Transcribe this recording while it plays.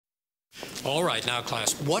All right, now,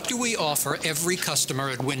 class, what do we offer every customer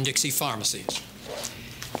at Winn-Dixie pharmacies?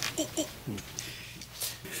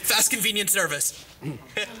 Fast, convenient service.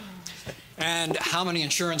 And how many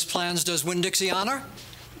insurance plans does Winn-Dixie honor?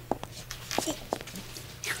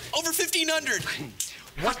 Over 1,500.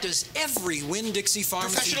 What does every Winn-Dixie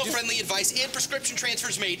pharmacy Professional-friendly advice and prescription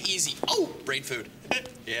transfers made easy. Oh, brain food.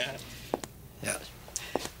 Yeah. Yeah.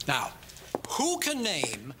 Now, who can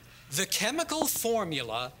name the chemical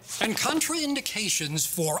formula and contraindications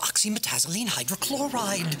for oxymetazoline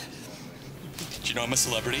hydrochloride? Do you know I'm a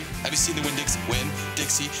celebrity? Have you seen the Winn-Dixie?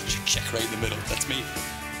 Winn-Dixie, check right in the middle. That's me.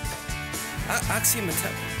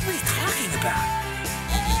 Oxymetazoline? What are you talking about?